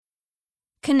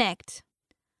Connect.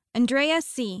 Andrea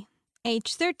C.,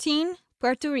 age 13,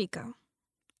 Puerto Rico.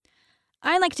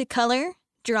 I like to color,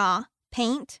 draw,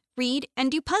 paint, read,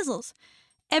 and do puzzles.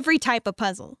 Every type of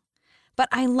puzzle. But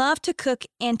I love to cook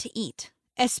and to eat,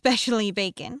 especially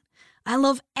bacon. I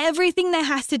love everything that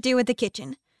has to do with the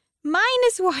kitchen.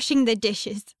 Minus washing the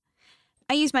dishes.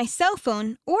 I use my cell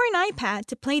phone or an iPad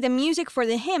to play the music for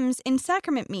the hymns in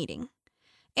sacrament meeting.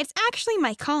 It's actually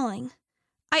my calling.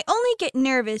 I only get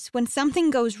nervous when something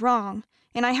goes wrong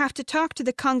and I have to talk to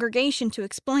the congregation to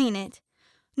explain it.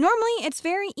 Normally, it's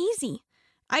very easy.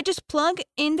 I just plug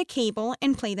in the cable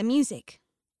and play the music.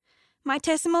 My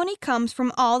testimony comes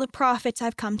from all the prophets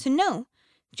I've come to know: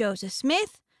 Joseph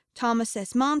Smith, Thomas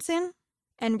S. Monson,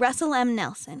 and Russell M.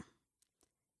 Nelson.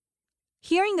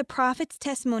 Hearing the prophets'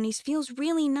 testimonies feels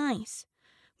really nice.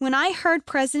 When I heard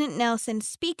President Nelson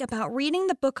speak about reading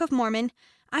the Book of Mormon,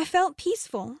 I felt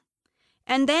peaceful.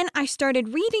 And then I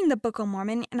started reading the Book of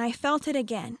Mormon and I felt it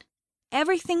again.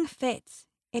 Everything fits.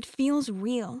 It feels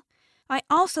real. I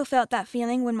also felt that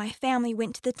feeling when my family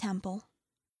went to the temple.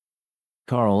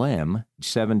 Carl M.,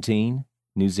 17,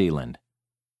 New Zealand.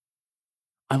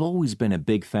 I've always been a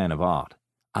big fan of art.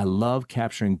 I love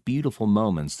capturing beautiful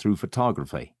moments through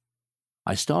photography.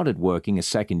 I started working a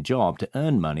second job to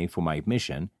earn money for my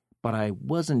mission, but I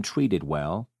wasn't treated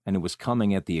well, and it was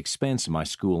coming at the expense of my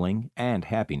schooling and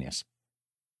happiness.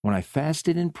 When I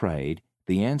fasted and prayed,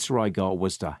 the answer I got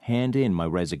was to hand in my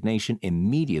resignation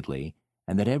immediately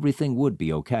and that everything would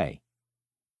be okay.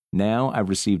 Now I've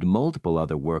received multiple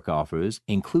other work offers,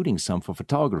 including some for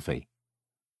photography.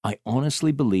 I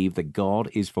honestly believe that God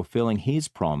is fulfilling His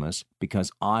promise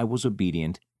because I was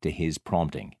obedient to His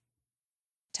prompting.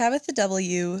 Tabitha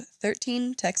W.,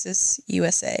 13, Texas,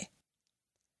 USA.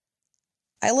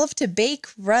 I love to bake,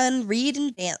 run, read,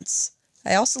 and dance.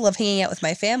 I also love hanging out with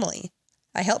my family.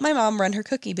 I help my mom run her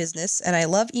cookie business, and I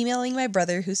love emailing my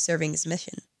brother who's serving his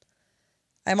mission.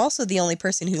 I'm also the only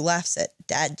person who laughs at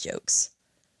dad jokes.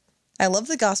 I love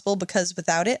the gospel because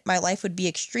without it, my life would be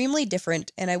extremely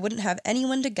different, and I wouldn't have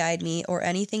anyone to guide me or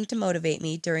anything to motivate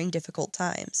me during difficult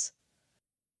times.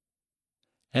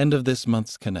 End of this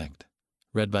month's Connect.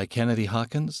 Read by Kennedy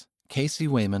Hawkins, Casey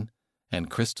Wayman, and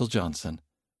Crystal Johnson.